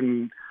still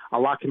a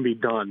lot can be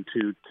done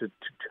to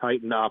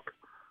tighten up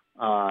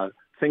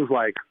things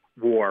like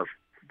WAR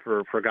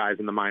for guys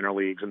in the minor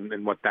leagues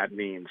and what that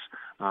means.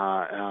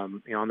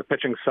 On the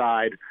pitching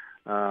side,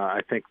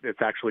 I think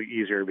it's actually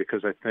easier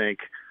because I think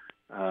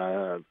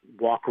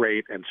walk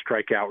rate and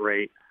strikeout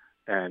rate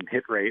and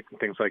hit rate and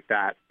things like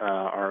that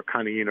are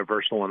kind of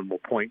universal and will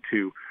point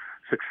to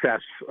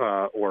success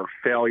or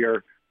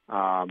failure.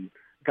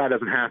 Guy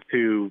doesn't have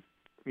to,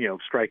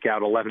 strike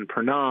out 11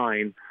 per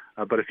 9,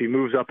 but if he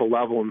moves up a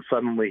level and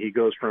suddenly he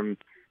goes from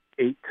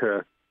 8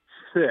 to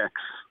 6,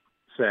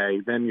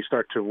 say, then you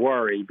start to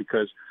worry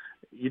because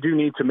you do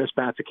need to miss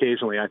bats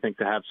occasionally, I think,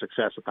 to have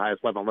success at the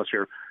highest level, unless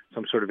you're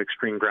some sort of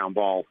extreme ground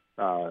ball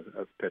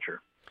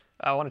pitcher.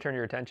 I want to turn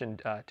your attention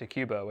to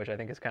Cuba, which I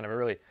think is kind of a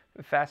really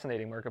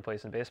fascinating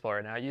marketplace in baseball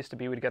right now. It used to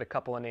be we'd get a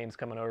couple of names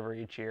coming over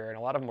each year, and a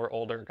lot of them were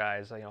older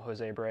guys,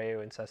 Jose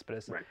Abreu and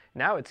Cespedes. Right.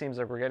 Now it seems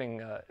like we're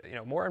getting,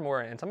 more and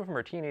more, and some of them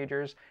are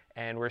teenagers,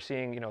 and we're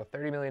seeing,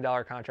 $30 million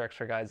contracts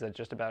for guys that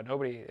just about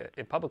nobody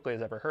publicly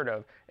has ever heard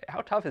of. How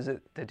tough is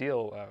it to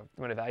deal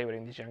when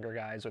evaluating these younger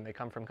guys when they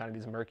come from kind of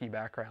these murky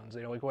backgrounds?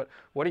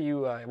 What do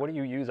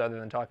you use other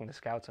than talking to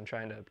scouts and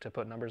trying to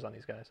put numbers on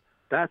these guys?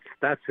 That's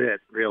it,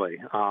 really.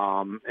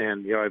 And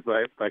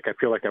I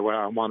feel like I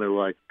want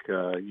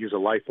to use a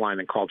lifeline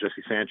and call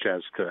Jesse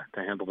Sanchez to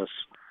handle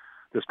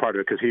this part of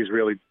it, because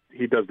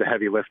he does the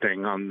heavy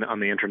lifting on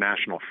the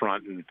international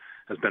front and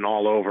has been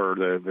all over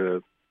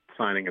the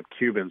signing of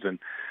Cubans. And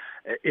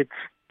it's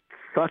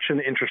such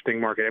an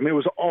interesting market. I mean, it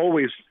was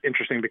always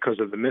interesting because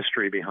of the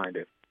mystery behind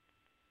it.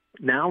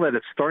 Now that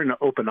it's starting to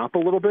open up a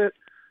little bit,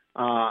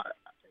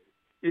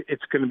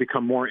 it's going to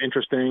become more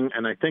interesting,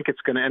 and I think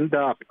it's going to end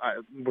up,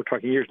 we're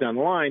talking years down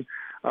the line,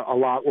 a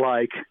lot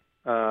like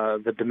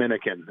the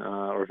Dominican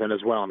or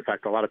Venezuela. In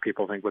fact, a lot of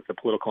people think with the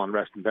political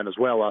unrest in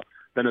Venezuela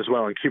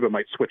and Cuba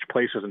might switch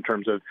places in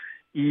terms of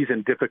ease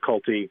and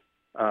difficulty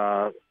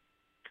of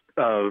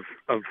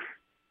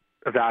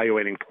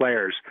evaluating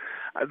players.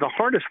 The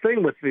hardest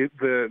thing with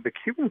the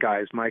Cuban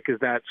guys, Mike, is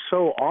that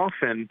so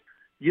often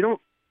you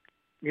don't,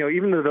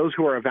 even though those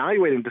who are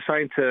evaluating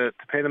decide to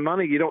pay the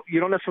money, you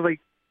don't necessarily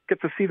get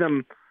to see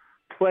them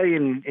play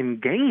in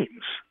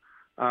games.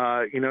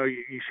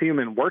 You see them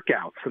in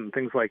workouts and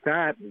things like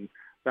that, and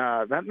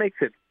that makes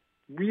it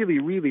really,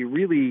 really,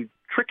 really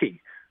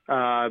tricky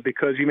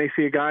because you may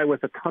see a guy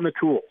with a ton of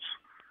tools,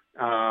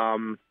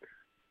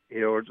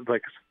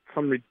 like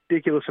some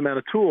ridiculous amount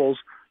of tools,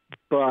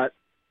 but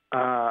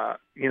but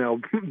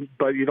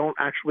you don't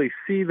actually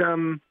see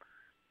them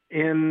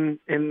in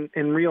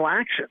real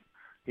action.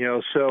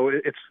 So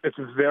it's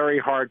very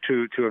hard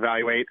to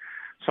evaluate.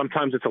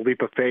 Sometimes it's a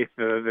leap of faith.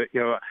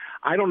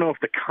 I don't know if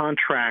the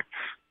contracts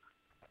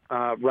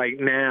right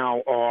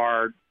now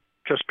are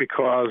just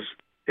because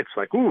it's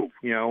like, ooh,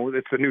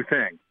 it's a new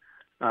thing.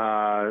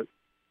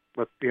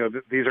 But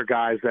these are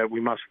guys that we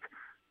must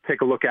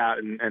take a look at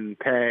and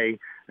pay.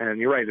 And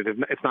you're right,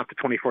 it's not the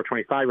 24,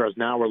 25-year-olds.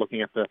 Now we're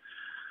looking at the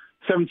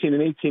 17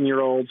 and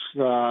 18-year-olds.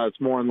 It's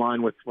more in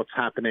line with what's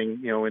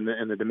happening,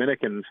 in the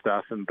Dominican and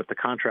stuff. But the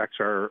contracts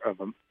are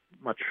of a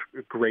much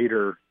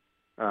greater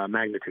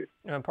magnitude.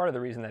 And part of the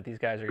reason that these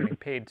guys are getting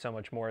paid so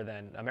much more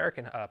than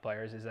American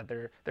players is that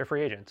they're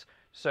free agents.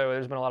 So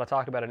there's been a lot of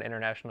talk about an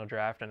international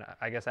draft, and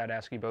I guess I'd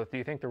ask you both: do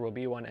you think there will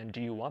be one, and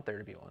do you want there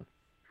to be one?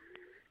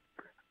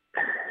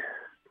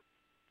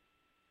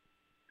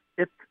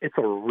 It's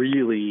a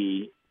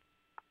really,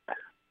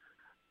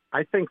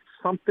 I think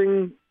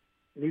something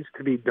needs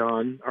to be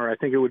done, or I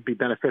think it would be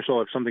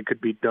beneficial if something could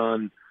be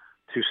done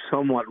to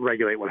somewhat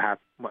regulate what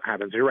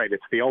happens. You're right;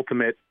 it's the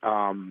ultimate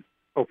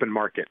open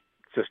market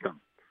system.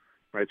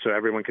 Right, so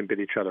everyone can bid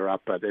each other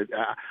up. But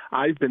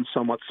I've been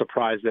somewhat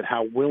surprised at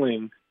how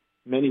willing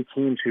many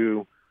teams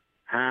who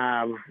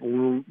have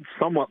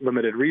somewhat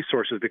limited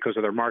resources because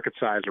of their market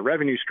size or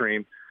revenue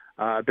stream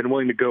have been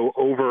willing to go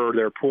over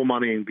their pool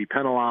money and be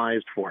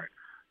penalized for it,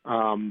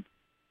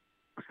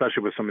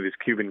 especially with some of these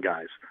Cuban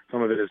guys.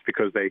 Some of it is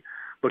because they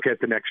look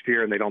at the next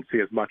year and they don't see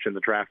as much in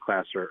the draft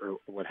class or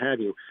what have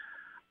you.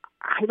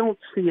 I don't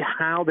see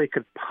how they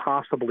could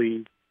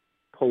possibly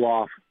pull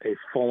off a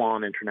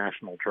full-on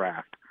international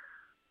draft.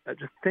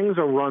 Just things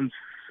are run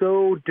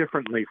so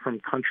differently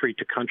from country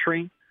to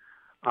country.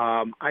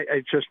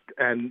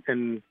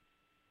 And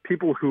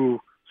people who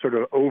sort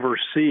of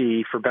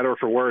oversee, for better or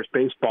for worse,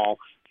 baseball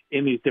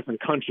in these different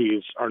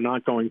countries are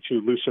not going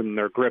to loosen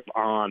their grip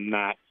on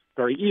that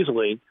very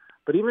easily.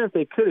 But even if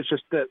they could, it's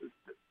just that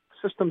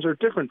systems are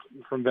different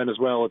from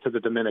Venezuela to the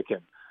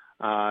Dominican.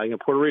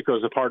 Puerto Rico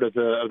is a part of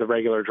the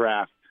regular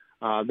draft.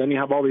 Then you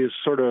have all these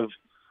sort of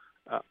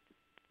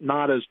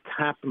not as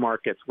tapped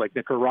markets like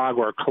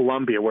Nicaragua or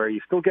Colombia, where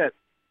you still get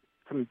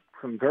some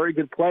some very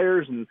good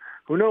players, and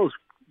who knows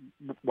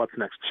what's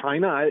next?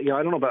 China? I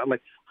don't know about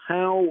like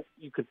how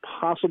you could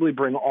possibly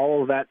bring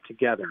all of that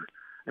together.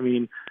 I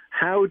mean,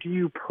 how do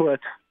you put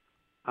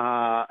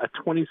a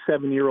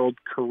 27-year-old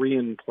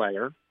Korean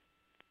player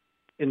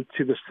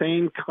into the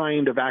same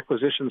kind of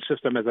acquisition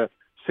system as a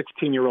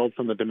 16-year-old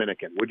from the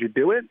Dominican? Would you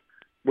do it?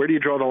 Where do you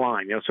draw the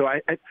line? So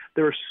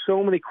there are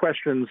so many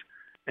questions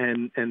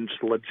and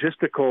just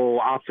logistical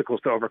obstacles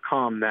to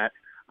overcome that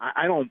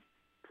I don't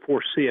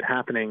foresee it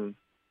happening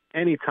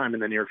anytime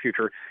in the near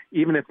future,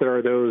 even if there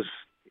are those,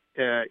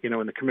 in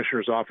the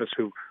commissioner's office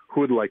who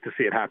would like to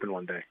see it happen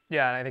one day.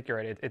 Yeah, I think you're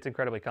right. It's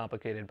incredibly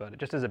complicated, but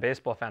just as a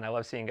baseball fan, I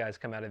love seeing guys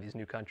come out of these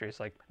new countries,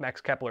 like Max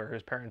Kepler,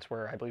 whose parents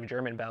were, I believe,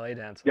 German ballet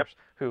dancers, yep.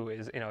 who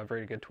is, a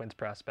very good Twins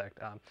prospect.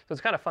 So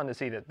it's kind of fun to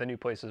see that the new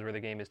places where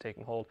the game is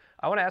taking hold.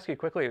 I want to ask you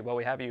quickly, while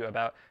we have you,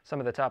 about some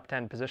of the top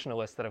 10 positional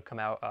lists that have come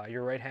out.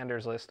 Your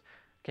right-handers list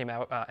came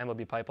out,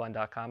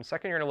 MLBpipeline.com.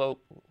 Second year in a row,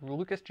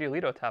 Lucas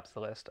Giolito tops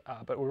the list.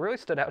 But what really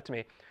stood out to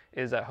me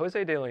is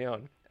Jose De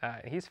Leon.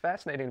 He's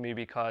fascinating to me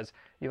because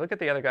you look at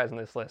the other guys on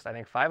this list. I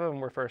think 5 of them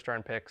were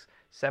first-round picks.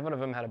 7 of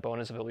them had a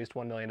bonus of at least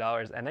 $1 million.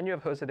 And then you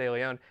have Jose De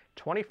Leon,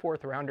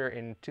 24th rounder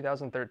in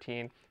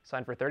 2013,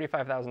 signed for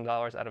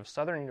 $35,000 out of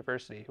Southern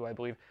University, who I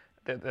believe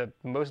the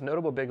most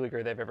notable big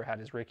leaguer they've ever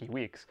had is Ricky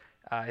Weeks.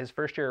 His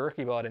first year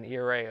rookie ball at an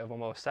ERA of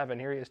almost 7.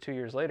 Here he is 2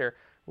 years later.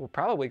 Well,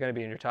 probably going to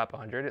be in your top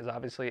 100. Is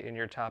obviously in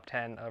your top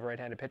 10 of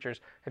right-handed pitchers.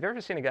 Have you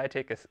ever seen a guy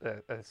take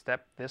a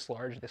step this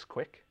large, this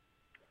quick?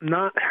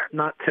 Not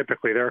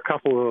typically. There are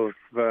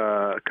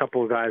a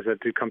couple of guys that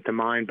do come to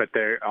mind, but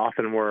they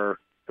often were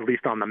at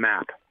least on the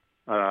map,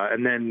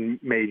 and then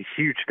made a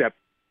huge step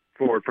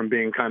forward from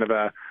being kind of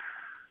a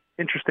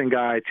interesting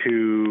guy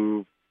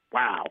to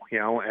wow,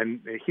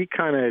 And he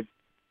kind of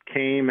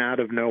came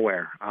out of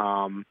nowhere.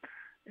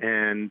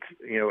 And,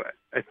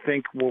 I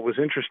think what was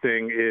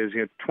interesting is,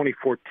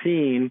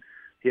 2014,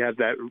 he had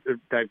that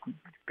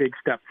big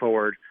step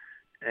forward.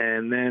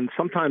 And then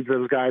sometimes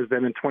those guys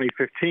then in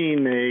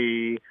 2015,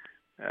 they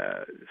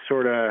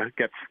sort of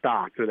get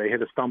stopped or they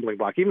hit a stumbling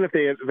block. Even if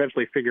they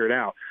eventually figure it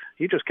out,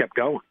 he just kept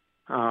going.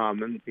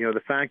 And,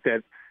 the fact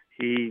that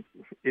he,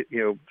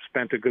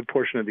 spent a good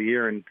portion of the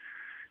year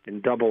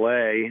in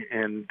Double-A.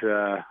 And,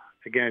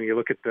 again, you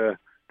look at the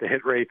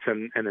hit rates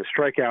and the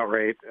strikeout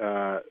rate,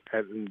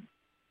 and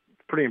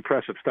pretty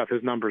impressive stuff.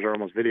 His numbers are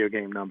almost video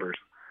game numbers.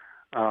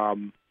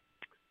 And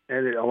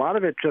a lot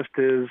of it just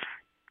is,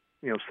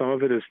 some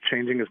of it is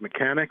changing his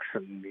mechanics,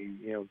 and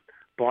he,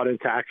 bought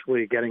into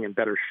actually getting in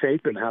better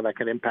shape and how that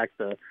can impact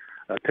the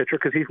pitcher.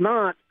 Because he's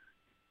not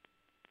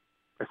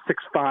a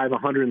 6'5",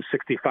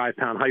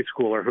 165-pound high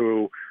schooler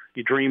who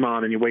you dream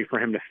on and you wait for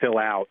him to fill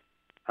out,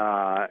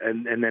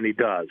 and then he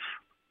does.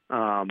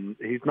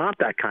 He's not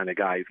that kind of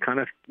guy. He's kind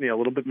of a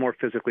little bit more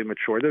physically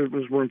mature. There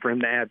was room for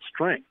him to add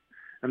strength,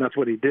 and that's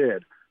what he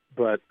did.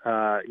 But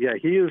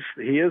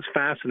he is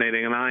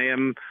fascinating, and I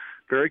am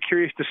very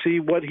curious to see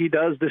what he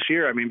does this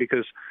year. I mean,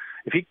 because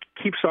if he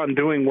keeps on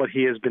doing what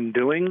he has been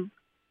doing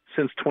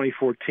since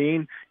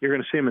 2014, you're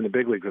going to see him in the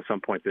big leagues at some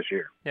point this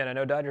year. Yeah, and I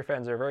know Dodger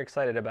fans are very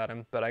excited about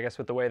him, but I guess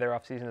with the way their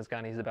offseason has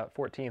gone, he's about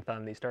 14th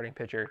on the starting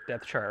pitcher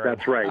depth chart. Right?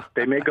 That's right.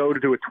 They may go to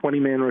do a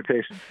 20-man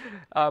rotation.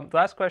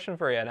 Last question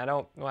for you, and I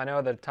know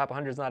the top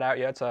 100 is not out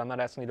yet, so I'm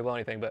not asking you to blow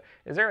anything, but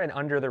is there an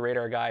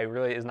under-the-radar guy who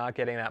really is not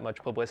getting that much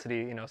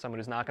publicity, someone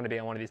who's not going to be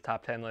on one of these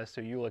top 10 lists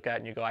who you look at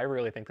and you go, I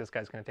really think this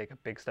guy's going to take a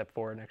big step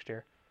forward next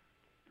year?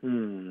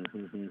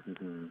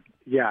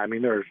 Yeah, I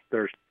mean,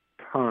 there's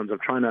tons. I'm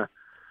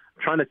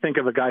trying to think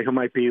of a guy who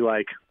might be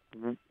like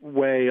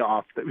way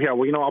off.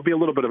 I'll be a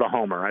little bit of a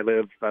homer. I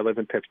live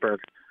in Pittsburgh,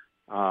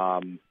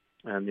 and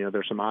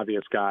there's some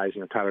obvious guys.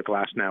 Tyler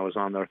Glasnow is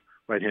on the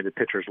right-handed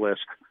pitchers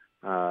list,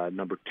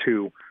 number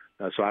 2.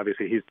 So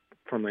obviously he's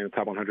firmly in the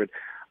top 100.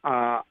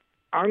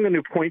 I'm going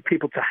to point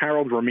people to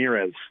Harold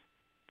Ramirez.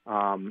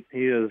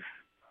 He is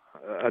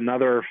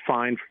another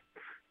find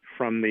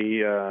from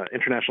the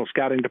International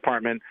Scouting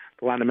Department.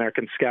 The Latin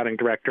American Scouting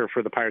Director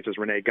for the Pirates is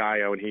Rene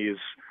Gallo, and he's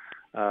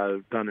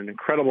done an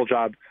incredible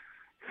job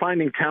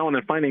finding talent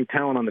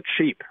on the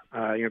cheap.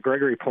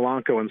 Gregory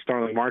Polanco and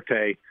Starling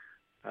Marte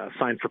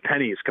signed for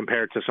pennies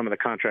compared to some of the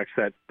contracts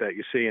that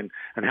you see. And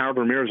Harold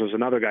Ramirez was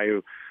another guy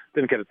who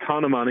didn't get a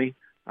ton of money,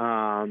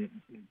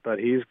 but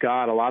he's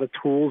got a lot of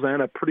tools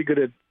and a pretty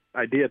good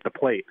idea at the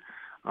plate.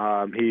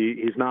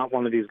 He's not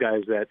one of these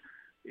guys that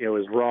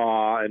is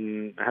raw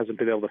and hasn't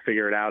been able to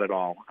figure it out at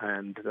all.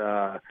 And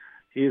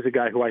he's a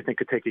guy who I think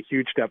could take a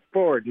huge step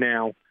forward.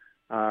 Now,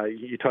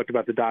 you talked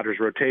about the Dodgers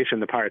rotation.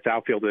 The Pirates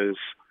outfield is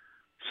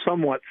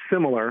somewhat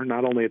similar,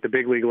 not only at the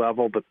big league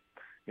level, but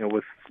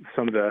with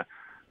some of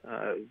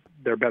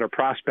their better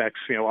prospects.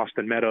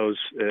 Austin Meadows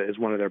is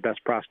one of their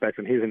best prospects,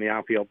 and he's in the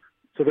outfield.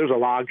 So there's a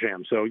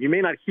logjam. So you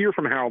may not hear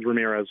from Harold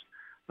Ramirez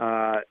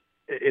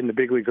in the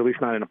big leagues, at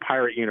least not in a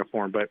Pirate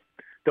uniform. But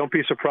don't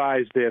be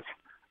surprised if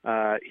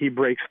he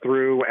breaks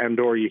through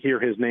and/or you hear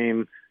his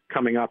name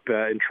coming up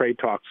in trade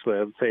talks.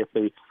 Say if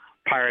the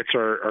Pirates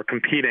are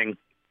competing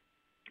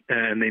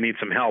and they need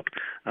some help,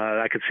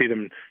 I could see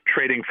them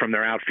trading from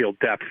their outfield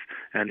depth,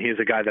 and he is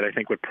a guy that I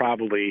think would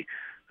probably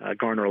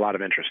garner a lot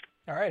of interest.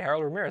 All right,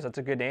 Harold Ramirez, that's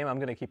a good name. I'm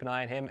going to keep an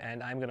eye on him,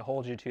 and I'm going to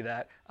hold you to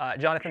that.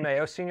 Jonathan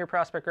Mayo, senior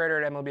prospect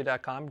writer at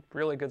MLB.com.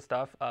 Really good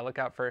stuff. Look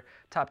out for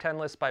top 10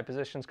 lists by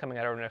positions coming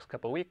out over the next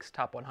couple of weeks.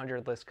 Top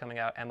 100 lists coming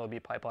out,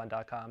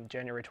 MLBpipeline.com,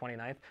 January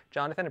 29th.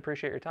 Jonathan,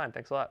 appreciate your time.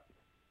 Thanks a lot.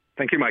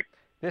 Thank you, Mike.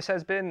 This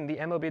has been the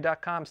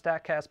MLB.com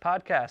StatCast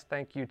podcast.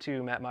 Thank you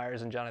to Matt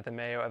Myers and Jonathan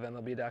Mayo of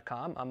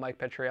MLB.com. I'm Mike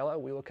Petriello.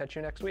 We will catch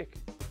you next week.